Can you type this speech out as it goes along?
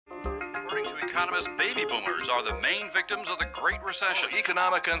According to economists, baby boomers are the main victims of the Great Recession.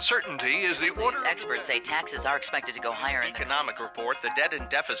 Economic uncertainty is the order. These experts say taxes are expected to go higher. Economic report, the debt and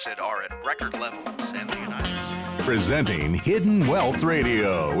deficit are at record levels, and the United States. Presenting Hidden Wealth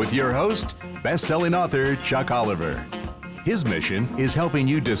Radio with your host, best-selling author Chuck Oliver. His mission is helping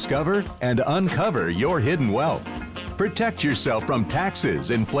you discover and uncover your hidden wealth. Protect yourself from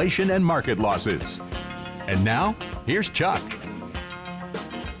taxes, inflation, and market losses. And now, here's Chuck.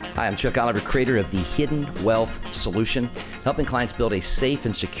 Hi, I'm Chuck Oliver, creator of the Hidden Wealth Solution, helping clients build a safe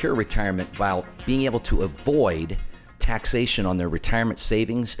and secure retirement while being able to avoid taxation on their retirement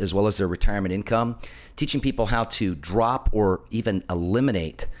savings as well as their retirement income, teaching people how to drop or even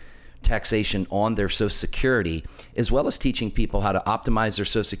eliminate taxation on their Social Security, as well as teaching people how to optimize their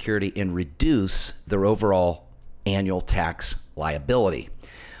Social Security and reduce their overall annual tax liability.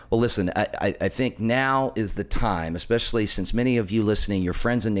 Well, listen, I think now is the time, especially since many of you listening, your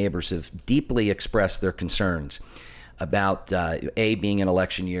friends and neighbors have deeply expressed their concerns about A, being an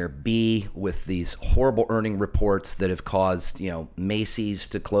election year, B, with these horrible earning reports that have caused, Macy's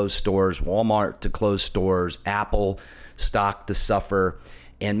to close stores, Walmart to close stores, Apple stock to suffer.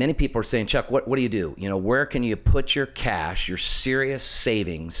 And many people are saying, Chuck, what do you do? Where can you put your cash, your serious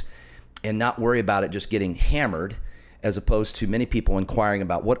savings, and not worry about it just getting hammered, as opposed to many people inquiring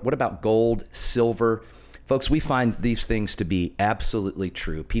about what about gold, silver? Folks, we find these things to be absolutely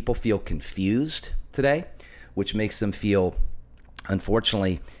true. People feel confused today, which makes them feel,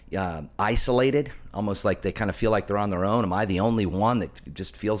 unfortunately, isolated, almost like they kind of feel like they're on their own. Am I the only one that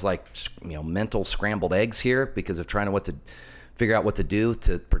just feels like, mental scrambled eggs here because of trying to figure out what to do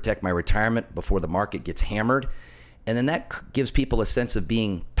to protect my retirement before the market gets hammered? And then that gives people a sense of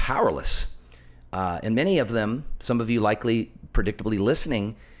being powerless. And many of them, some of you likely predictably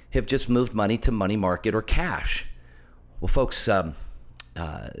listening, have just moved money to money market or cash. Well, folks, the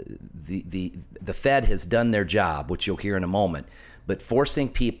Fed has done their job, which you'll hear in a moment, but forcing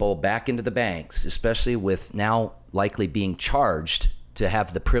people back into the banks, especially with now likely being charged to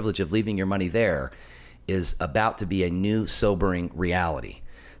have the privilege of leaving your money there, is about to be a new sobering reality.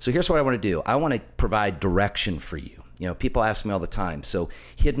 So here's what I want to do. I want to provide direction for you. People ask me all the time, so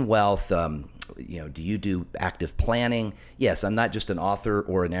Hidden Wealth, do you do active planning? Yes, I'm not just an author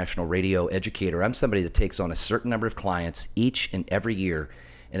or a national radio educator. I'm somebody that takes on a certain number of clients each and every year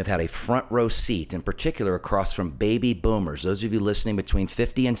and have had a front row seat, in particular across from baby boomers, those of you listening between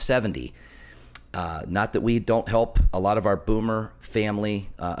 50 and 70. Not that we don't help a lot of our boomer family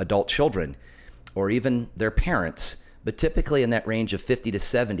adult children or even their parents, but typically in that range of 50 to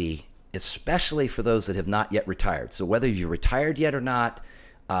 70, especially for those that have not yet retired. So whether you're retired yet or not,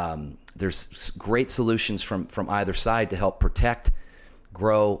 there's great solutions from either side to help protect,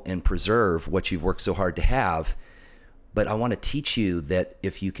 grow, and preserve what you've worked so hard to have. But I want to teach you that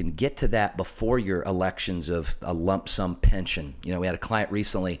if you can get to that before your elections of a lump sum pension. We had a client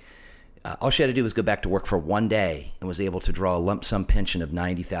recently, all she had to do was go back to work for one day and was able to draw a lump sum pension of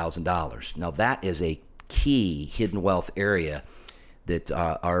 $90,000. Now that is a key hidden wealth area that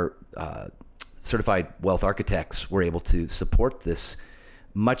our certified wealth architects were able to support this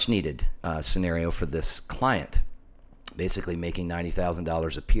much needed scenario for this client, basically making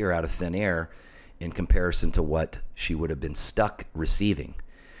 $90,000 appear out of thin air in comparison to what she would have been stuck receiving.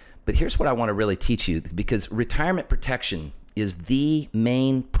 But here's what I want to really teach you, because retirement protection is the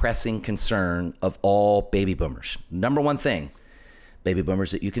main pressing concern of all baby boomers. Number one thing, baby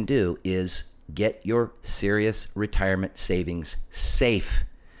boomers, that you can do is get your serious retirement savings safe.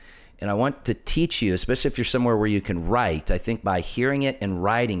 And I want to teach you, especially if you're somewhere where you can write, I think by hearing it and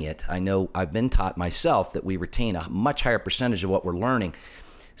writing it, I know I've been taught myself that we retain a much higher percentage of what we're learning.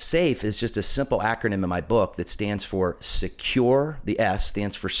 SAFE is just a simple acronym in my book that stands for secure. The S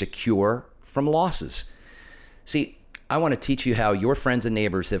stands for secure from losses. See, I want to teach you how your friends and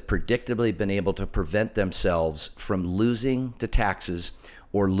neighbors have predictably been able to prevent themselves from losing to taxes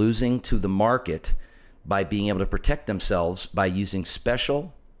or losing to the market by being able to protect themselves by using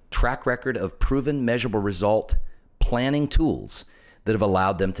special track record of proven measurable result planning tools that have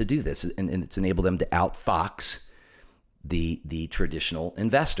allowed them to do this. And it's enabled them to outfox the traditional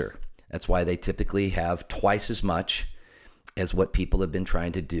investor. That's why they typically have twice as much as what people have been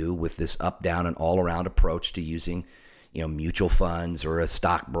trying to do with this up, down, and all around approach to using, mutual funds or a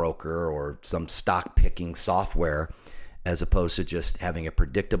stockbroker or some stock picking software, as opposed to just having a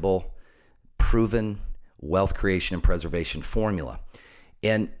predictable, proven wealth creation and preservation formula.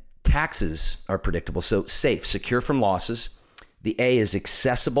 And taxes are predictable. So safe, secure from losses. The A is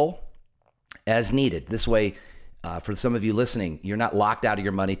accessible as needed. This way, for some of you listening, you're not locked out of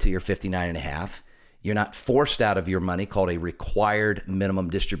your money till you're 59 and a half. You're not forced out of your money, called a required minimum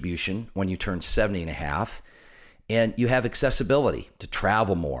distribution when you turn 70 and a half. And you have accessibility to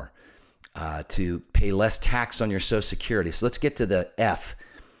travel more, to pay less tax on your Social Security. So let's get to the F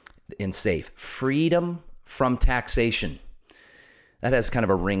in SAFE. Freedom from taxation. That has kind of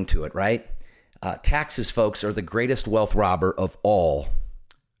a ring to it, right? Taxes, folks, are the greatest wealth robber of all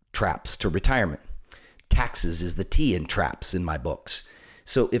traps to retirement. Taxes is the T in traps in my books.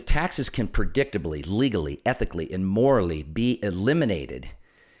 So if taxes can predictably, legally, ethically, and morally be eliminated,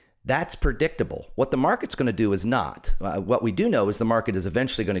 that's predictable. What the market's going to do is not. What we do know is the market is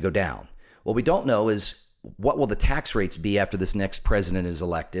eventually going to go down. What we don't know is what will the tax rates be after this next president is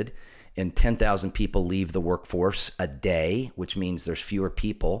elected and 10,000 people leave the workforce a day, which means there's fewer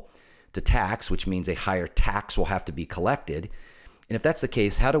people to tax, which means a higher tax will have to be collected. And if that's the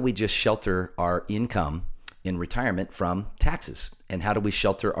case, how do we just shelter our income in retirement from taxes? And how do we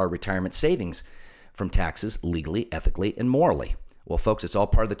shelter our retirement savings from taxes legally, ethically, and morally? Well, folks, it's all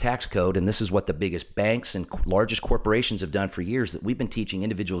part of the tax code, and this is what the biggest banks and largest corporations have done for years that we've been teaching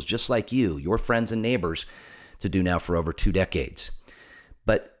individuals just like you, your friends and neighbors, to do now for over 2 decades.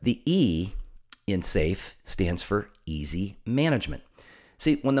 But the E in SAFE stands for easy management.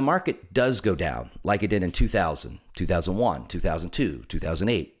 See, when the market does go down, like it did in 2000, 2001, 2002,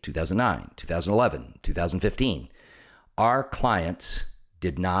 2008, 2009, 2011, 2015, our clients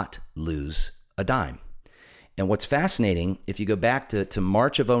did not lose a dime. And what's fascinating, if you go back to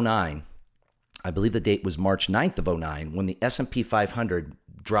March of 09, I believe the date was March 9th of 09, when the S&P 500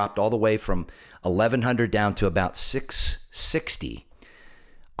 dropped all the way from 1,100 down to about 660,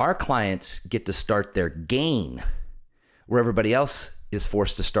 our clients get to start their gain where everybody else is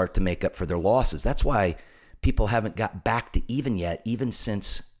forced to start to make up for their losses. That's why people haven't got back to even yet, even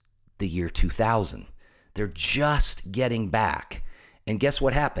since the year 2000. They're just getting back. And guess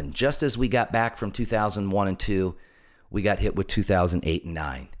what happened? Just as we got back from 2001 and 2, we got hit with 2008 and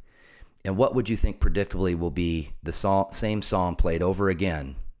 9. And what would you think predictably will be the same song played over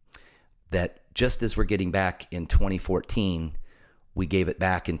again, that just as we're getting back in 2014, we gave it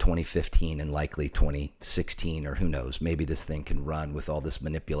back in 2015 and likely 2016, or who knows, maybe this thing can run with all this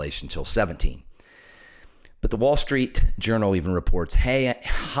manipulation till 17. But the Wall Street Journal even reports, hey,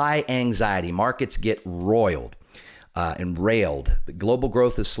 high anxiety, markets get roiled and railed. Global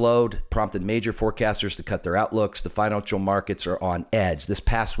growth has slowed, prompted major forecasters to cut their outlooks. The financial markets are on edge. This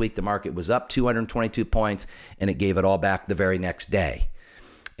past week, the market was up 222 points, and it gave it all back the very next day.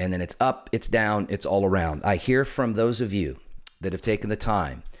 And then it's up, it's down, it's all around. I hear from those of you that have taken the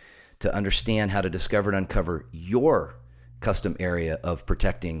time to understand how to discover and uncover your custom area of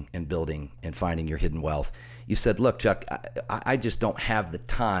protecting and building and finding your hidden wealth. You said, look, Chuck, I just don't have the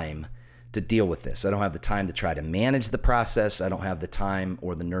time to deal with this. I don't have the time to try to manage the process. I don't have the time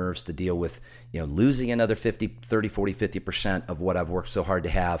or the nerves to deal with, losing another 50% of what I've worked so hard to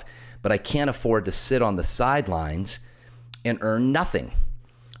have, but I can't afford to sit on the sidelines and earn nothing.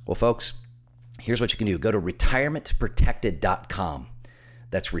 Well, folks, here's what you can do. Go to retirementprotected.com.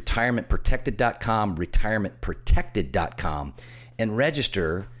 That's retirementprotected.com, retirementprotected.com, and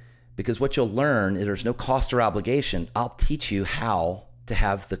register, because what you'll learn is there's no cost or obligation. I'll teach you how to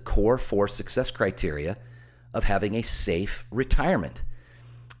have the core 4 success criteria of having a safe retirement.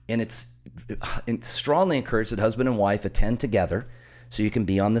 And it's strongly encouraged that husband and wife attend together so you can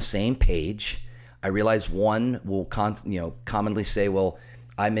be on the same page. I realize one will commonly say, well,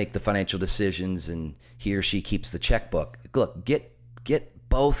 I make the financial decisions and he or she keeps the checkbook. Look, get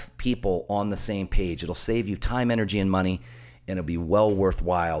both people on the same page. It'll save you time, energy, and money, and it'll be well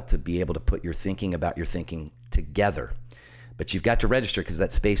worthwhile to be able to put your thinking about your thinking together. But you've got to register because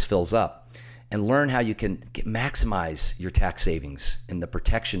that space fills up, and learn how you can maximize your tax savings and the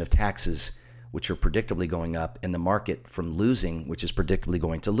protection of taxes, which are predictably going up, and the market from losing, which is predictably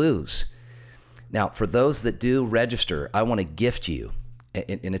going to lose. Now, for those that do register, I want to gift you,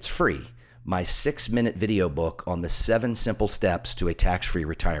 and it's free, my 6-minute video book on the 7 simple steps to a tax-free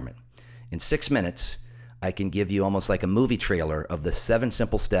retirement. In 6 minutes, I can give you almost like a movie trailer of the 7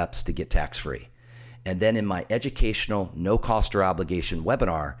 simple steps to get tax-free. And then in my educational, no cost or obligation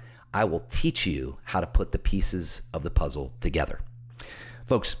webinar, I will teach you how to put the pieces of the puzzle together.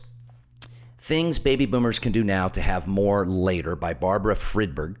 Folks, Things Baby Boomers Can Do Now to Have More Later by Barbara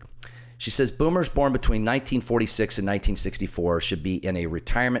Fridberg. She says boomers born between 1946 and 1964 should be in a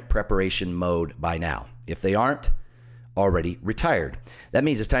retirement preparation mode by now. If they aren't already retired, that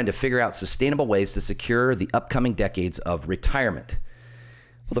means it's time to figure out sustainable ways to secure the upcoming decades of retirement.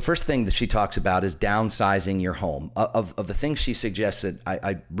 Well, the first thing that she talks about is downsizing your home. Of the things she suggested,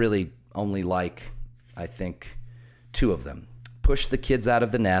 I really only like, I think, 2 of them. Push the kids out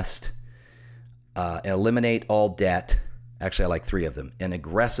of the nest. eliminate all debt. Actually, I like 3 of them. And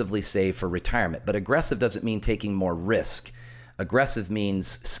aggressively save for retirement. But aggressive doesn't mean taking more risk. Aggressive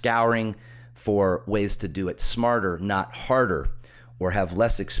means scouring for ways to do it smarter, not harder, or have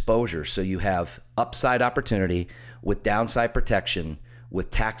less exposure. So you have upside opportunity with downside protection,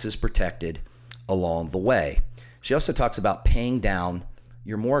 with taxes protected along the way. She also talks about paying down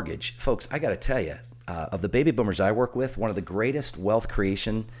your mortgage. Folks, I got to tell you, of the baby boomers I work with, one of the greatest wealth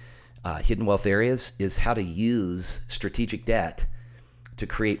creation, hidden wealth areas is how to use strategic debt to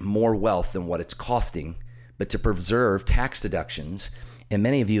create more wealth than what it's costing, but to preserve tax deductions. And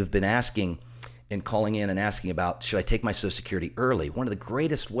many of you have been asking and calling in and asking about, should I take my Social Security early? One of the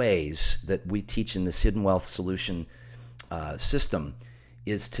greatest ways that we teach in this hidden wealth solution system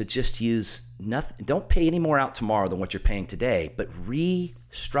is to just use nothing. Don't pay any more out tomorrow than what you're paying today, but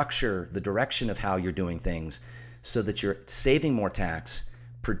restructure the direction of how you're doing things so that you're saving more tax,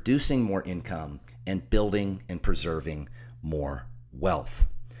 producing more income, and building and preserving more wealth.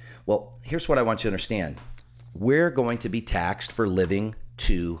 Well, here's what I want you to understand. We're going to be taxed for living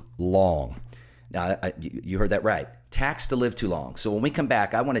too long. Now, you heard that right. Taxed to live too long. So when we come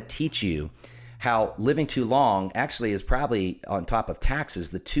back, I want to teach you how living too long actually is probably, on top of taxes,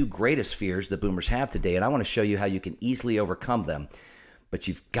 the 2 greatest fears that boomers have today. And I want to show you how you can easily overcome them. But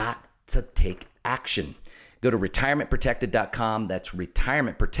you've got to take action. Go to retirementprotected.com. That's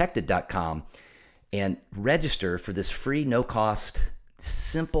retirementprotected.com. And register for this free, no-cost,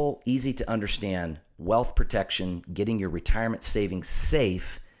 simple, easy to understand wealth protection, getting your retirement savings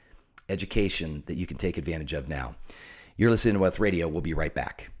safe education that you can take advantage of now. You're listening to Wealth Radio. We'll be right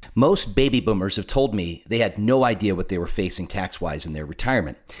back. Most baby boomers have told me they had no idea what they were facing tax-wise in their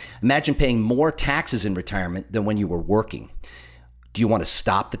retirement. Imagine paying more taxes in retirement than when you were working. Do you want to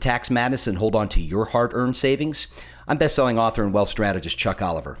stop the tax madness and hold on to your hard-earned savings? I'm best-selling author and wealth strategist Chuck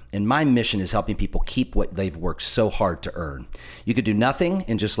Oliver, and my mission is helping people keep what they've worked so hard to earn. You could do nothing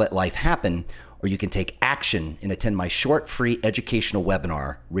and just let life happen, or you can take action and attend my short, free educational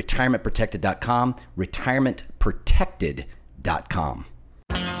webinar, retirementprotected.com, retirementprotected.com.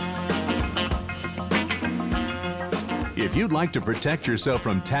 If you'd like to protect yourself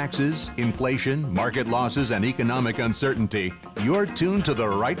from taxes, inflation, market losses, and economic uncertainty, you're tuned to the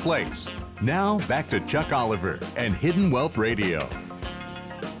right place. Now, back to Chuck Oliver and Hidden Wealth Radio.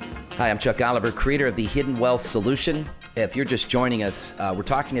 Hi, I'm Chuck Oliver, creator of the Hidden Wealth Solution. If you're just joining us, we're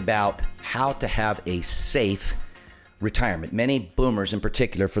talking about how to have a safe retirement. Many boomers in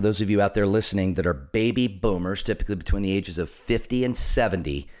particular, for those of you out there listening that are baby boomers, typically between the ages of 50 and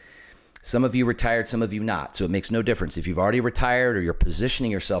 70, some of you retired, some of you not. So it makes no difference. If you've already retired or you're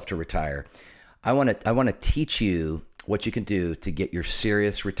positioning yourself to retire, I want to teach you what you can do to get your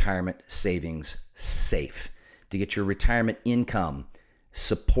serious retirement savings safe, to get your retirement income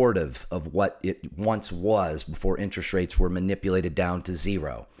supportive of what it once was before interest rates were manipulated down to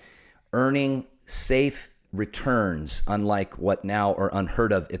zero. Earning safe returns, unlike what now are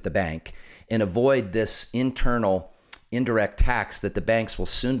unheard of at the bank, and avoid this internal indirect tax that the banks will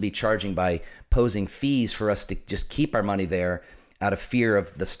soon be charging by posing fees for us to just keep our money there out of fear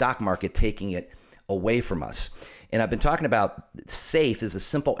of the stock market taking it away from us. And I've been talking about SAFE is a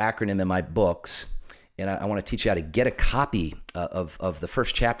simple acronym in my books. And I want to teach you how to get a copy of the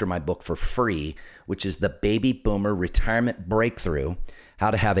first chapter of my book for free, which is the Baby Boomer Retirement Breakthrough,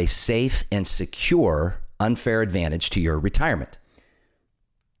 how to have a safe and secure unfair advantage to your retirement.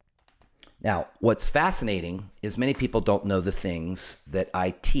 Now, what's fascinating is many people don't know the things that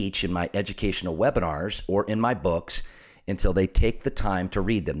I teach in my educational webinars or in my books until they take the time to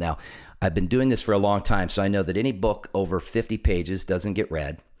read them. Now, I've been doing this for a long time, so I know that any book over 50 pages doesn't get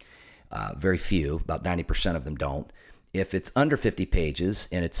read. Very few, about 90% of them don't. If it's under 50 pages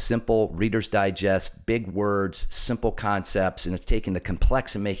and it's simple, Reader's Digest, big words, simple concepts, and it's taking the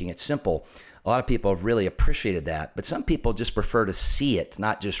complex and making it simple, a lot of people have really appreciated that. But some people just prefer to see it,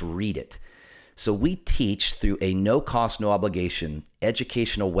 not just read it. So we teach through a no-cost, no-obligation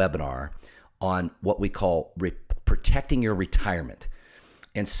educational webinar on what we call protecting your retirement.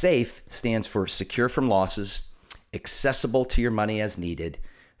 And SAFE stands for secure from losses, accessible to your money as needed,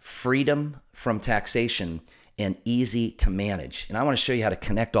 freedom from taxation, and easy to manage. And I want to show you how to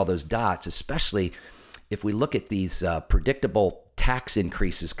connect all those dots, especially if we look at these predictable tax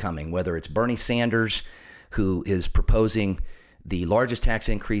increases coming, whether it's Bernie Sanders, who is proposing the largest tax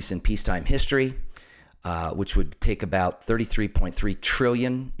increase in peacetime history, which would take about $33.3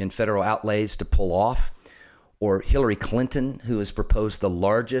 trillion in federal outlays to pull off, or Hillary Clinton, who has proposed the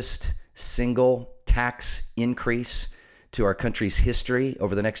largest single tax increase to our country's history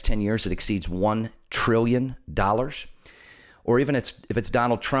over the next 10 years that exceeds $1 trillion. Or even if it's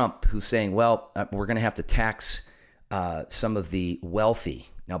Donald Trump who's saying, well, we're going to have to tax some of the wealthy.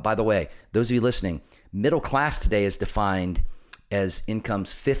 Now, by the way, those of you listening, middle class today is defined as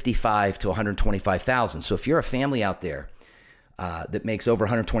incomes 55 to 125,000. So if you're a family out there that makes over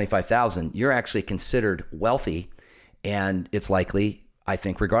 125,000, you're actually considered wealthy, and it's likely, I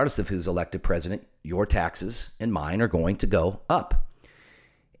think, regardless of who's elected president, your taxes and mine are going to go up.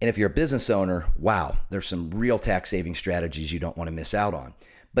 And if you're a business owner, wow, there's some real tax saving strategies you don't want to miss out on.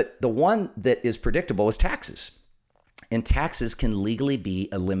 But the one that is predictable is taxes. And taxes can legally be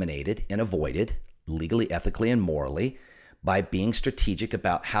eliminated and avoided, legally, ethically, and morally, by being strategic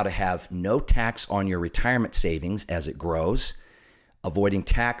about how to have no tax on your retirement savings as it grows, avoiding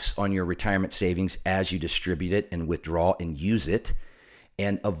tax on your retirement savings as you distribute it and withdraw and use it,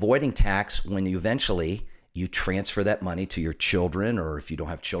 and avoiding tax when you transfer that money to your children, or if you don't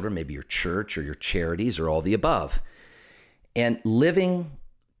have children, maybe your church or your charities or all the above. And living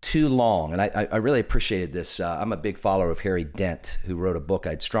too long, and I really appreciated this. I'm a big follower of Harry Dent, who wrote a book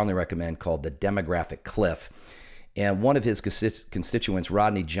I'd strongly recommend called The Demographic Cliff. And one of his constituents,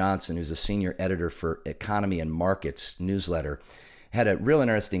 Rodney Johnson, who's a senior editor for Economy and Markets newsletter, had a real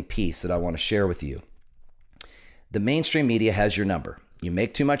interesting piece that I want to share with you. The mainstream media has your number. You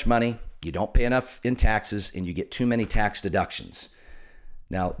make too much money, you don't pay enough in taxes, and you get too many tax deductions.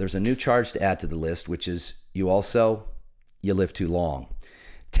 Now, there's a new charge to add to the list, which is you live too long.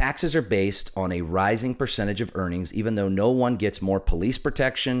 Taxes are based on a rising percentage of earnings, even though no one gets more police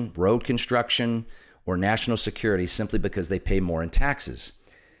protection, road construction, or national security simply because they pay more in taxes.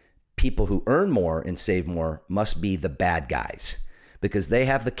 People who earn more and save more must be the bad guys because they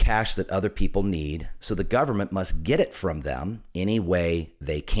have the cash that other people need, so the government must get it from them any way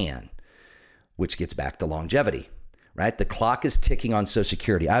they can, which gets back to longevity, right? The clock is ticking on Social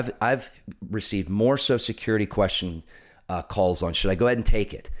Security. I've received more Social Security calls on, should I go ahead and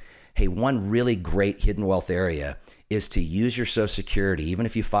take it? Hey, one really great hidden wealth area is to use your Social Security, even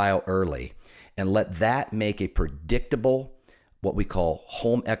if you file early, and let that make a predictable, what we call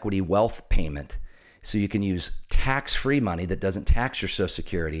home equity wealth payment. So you can use tax-free money that doesn't tax your Social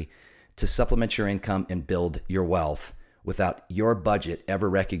Security to supplement your income and build your wealth without your budget ever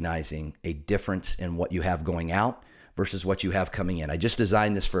recognizing a difference in what you have going out versus what you have coming in. I just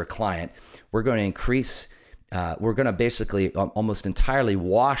designed this for a client. We're going to increase we're going to basically almost entirely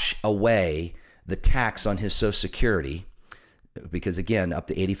wash away the tax on his Social Security because, again, up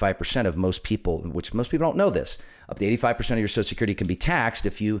to 85% of most people, which most people don't know this, up to 85% of your Social Security can be taxed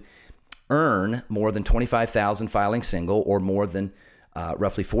if you earn more than $25,000 filing single or more than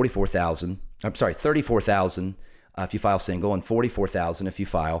roughly $34,000 if you file single and $44,000 if you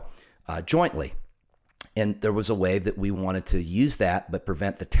file jointly. And there was a way that we wanted to use that, but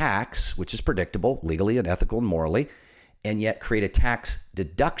prevent the tax, which is predictable, legally and ethical and morally, and yet create a tax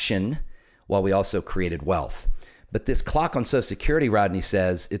deduction while we also created wealth. But this clock on Social Security, Rodney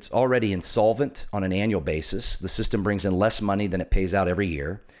says, it's already insolvent on an annual basis. The system brings in less money than it pays out every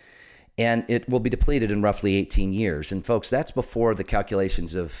year, and it will be depleted in roughly 18 years. And folks, that's before the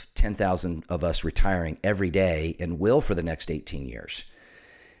calculations of 10,000 of us retiring every day and will for the next 18 years.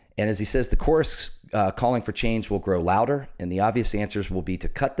 And as he says, the chorus calling for change will grow louder, and the obvious answers will be to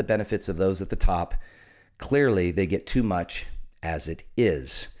cut the benefits of those at the top. Clearly, they get too much as it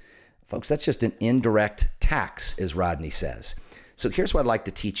is. Folks, that's just an indirect tax, as Rodney says. So here's what I'd like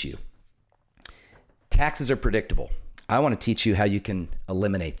to teach you. Taxes are predictable. I want to teach you how you can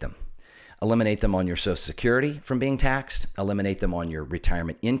eliminate them. Eliminate them on your Social Security from being taxed, eliminate them on your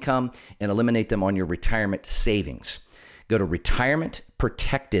retirement income, and eliminate them on your retirement savings. Go to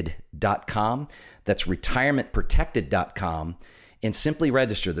retirementprotected.com. That's retirementprotected.com and simply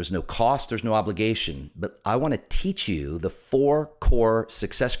register. There's no cost, there's no obligation, but I want to teach you the 4 core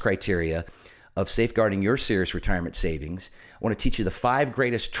success criteria of safeguarding your serious retirement savings. I want to teach you the 5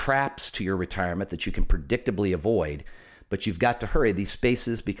 greatest traps to your retirement that you can predictably avoid, but you've got to hurry. These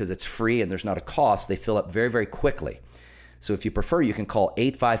spaces, because it's free and there's not a cost, they fill up very, very quickly. So if you prefer, you can call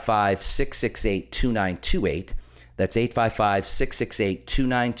 855-668-2928. That's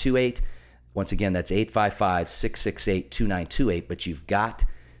 855-668-2928. Once again, that's 855-668-2928. But you've got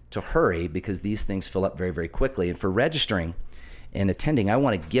to hurry because these things fill up very, very quickly. And for registering and attending, I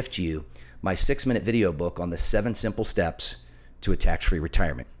want to gift you my 6-minute video book on the 7 simple steps to a tax-free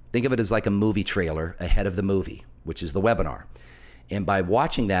retirement. Think of it as like a movie trailer ahead of the movie, which is the webinar. And by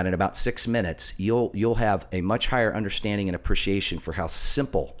watching that in about 6 minutes, you'll have a much higher understanding and appreciation for how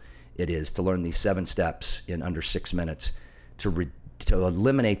simple it is to learn these 7 steps in under 6 minutes to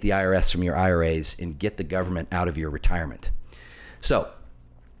eliminate the IRS from your IRAs and get the government out of your retirement. So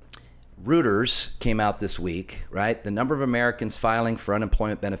Reuters came out this week, right? The number of Americans filing for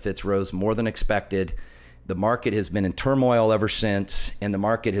unemployment benefits rose more than expected. The market has been in turmoil ever since, and the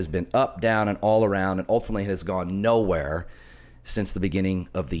market has been up, down, and all around, and ultimately has gone nowhere since the beginning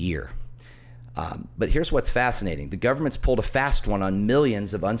of the year. But here's what's fascinating. The government's pulled a fast one on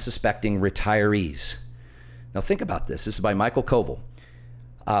millions of unsuspecting retirees. Now think about this. This is by Michael Koval.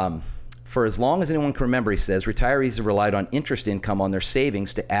 For as long as anyone can remember, he says, retirees have relied on interest income on their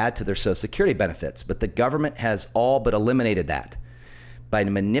savings to add to their Social Security benefits. But the government has all but eliminated that. By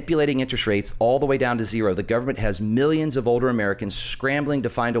manipulating interest rates all the way down to zero, the government has millions of older Americans scrambling to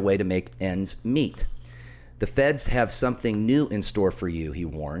find a way to make ends meet. The feds have something new in store for you, he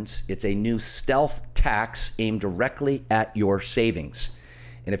warns. It's a new stealth tax aimed directly at your savings.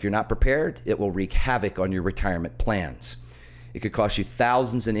 And if you're not prepared, it will wreak havoc on your retirement plans. It could cost you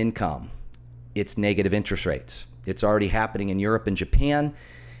thousands in income. It's negative interest rates. It's already happening in Europe and Japan.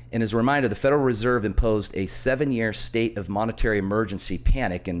 And as a reminder, the Federal Reserve imposed a 7-year state of monetary emergency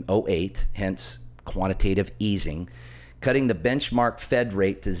panic in 2008, hence quantitative easing, cutting the benchmark Fed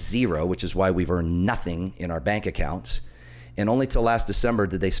rate to zero, which is why we've earned nothing in our bank accounts. And only till last December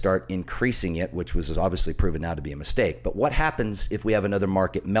did they start increasing it, which was obviously proven now to be a mistake. But what happens if we have another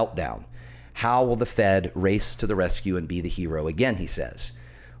market meltdown? How will the Fed race to the rescue and be the hero again, he says?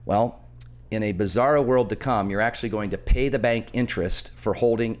 Well, in a bizarre world to come, you're actually going to pay the bank interest for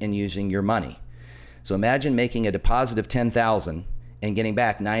holding and using your money. So imagine making a deposit of $10,000 and getting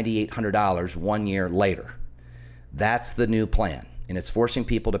back $9,800 1 year later. That's the new plan. And it's forcing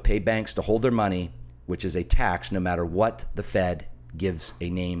people to pay banks to hold their money, which is a tax no matter what the Fed gives a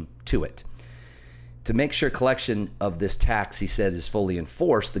name to it. To make sure collection of this tax, he said, is fully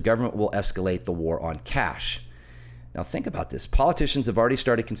enforced, the government will escalate the war on cash. Now think about this. Politicians have already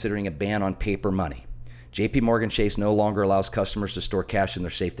started considering a ban on paper money. JP Morgan Chase no longer allows customers to store cash in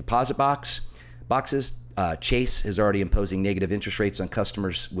their safe deposit boxes. Chase is already imposing negative interest rates on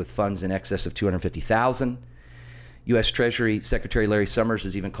customers with funds in excess of $250,000. U.S. Treasury Secretary Larry Summers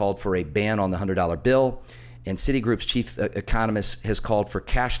has even called for a ban on the $100 bill. And Citigroup's chief economist has called for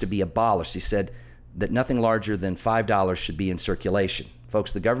cash to be abolished. He said that nothing larger than $5 should be in circulation.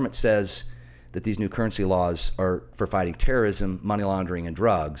 Folks, the government says that these new currency laws are for fighting terrorism, money laundering, and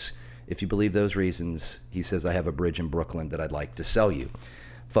drugs. If you believe those reasons, he says, I have a bridge in Brooklyn that I'd like to sell you.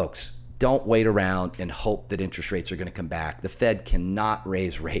 Folks, don't wait around and hope that interest rates are going to come back. The Fed cannot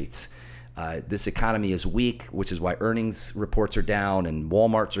raise rates. This economy is weak, which is why earnings reports are down and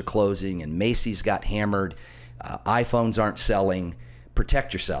Walmarts are closing and Macy's got hammered. iPhones aren't selling.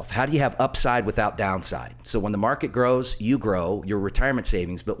 Protect yourself. How do you have upside without downside? So when the market grows, you grow your retirement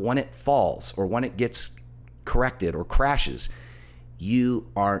savings, but when it falls or when it gets corrected or crashes,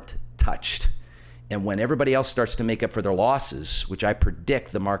 you aren't touched. And when everybody else starts to make up for their losses, which I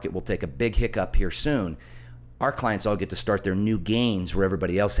predict the market will take a big hiccup here soon, our clients all get to start their new gains where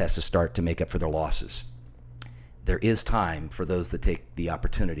everybody else has to start to make up for their losses. There is time for those that take the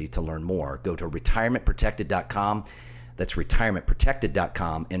opportunity to learn more. Go to retirementprotected.com. That's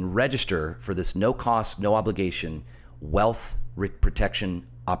retirementprotected.com and register for this no cost, no obligation wealth protection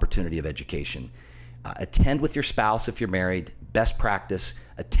opportunity of education. Attend with your spouse if you're married. Best practice.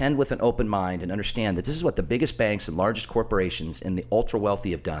 Attend with an open mind and understand that this is what the biggest banks and largest corporations and the ultra wealthy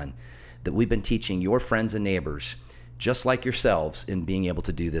have done, that we've been teaching your friends and neighbors just like yourselves in being able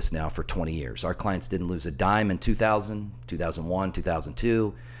to do this now for 20 years. Our clients didn't lose a dime in 2000, 2001,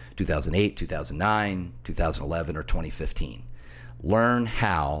 2002, 2008, 2009, 2011, or 2015. Learn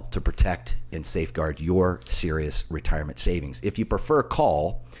how to protect and safeguard your serious retirement savings. If you prefer,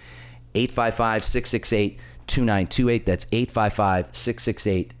 call 855-668-2928. That's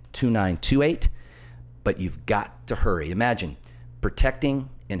 855-668-2928. But you've got to hurry. Imagine protecting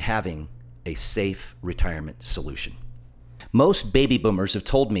and having a safe retirement solution. Most baby boomers have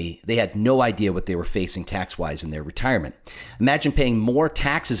told me they had no idea what they were facing tax-wise in their retirement. Imagine paying more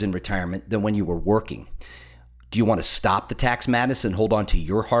taxes in retirement than when you were working. Do you want to stop the tax madness and hold on to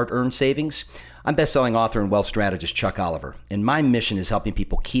your hard-earned savings? I'm best-selling author and wealth strategist Chuck Oliver, and my mission is helping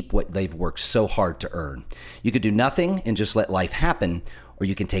people keep what they've worked so hard to earn. You could do nothing and just let life happen, or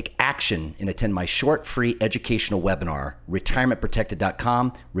you can take action and attend my short, free educational webinar,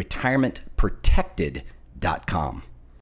 retirementprotected.com, retirementprotected.com.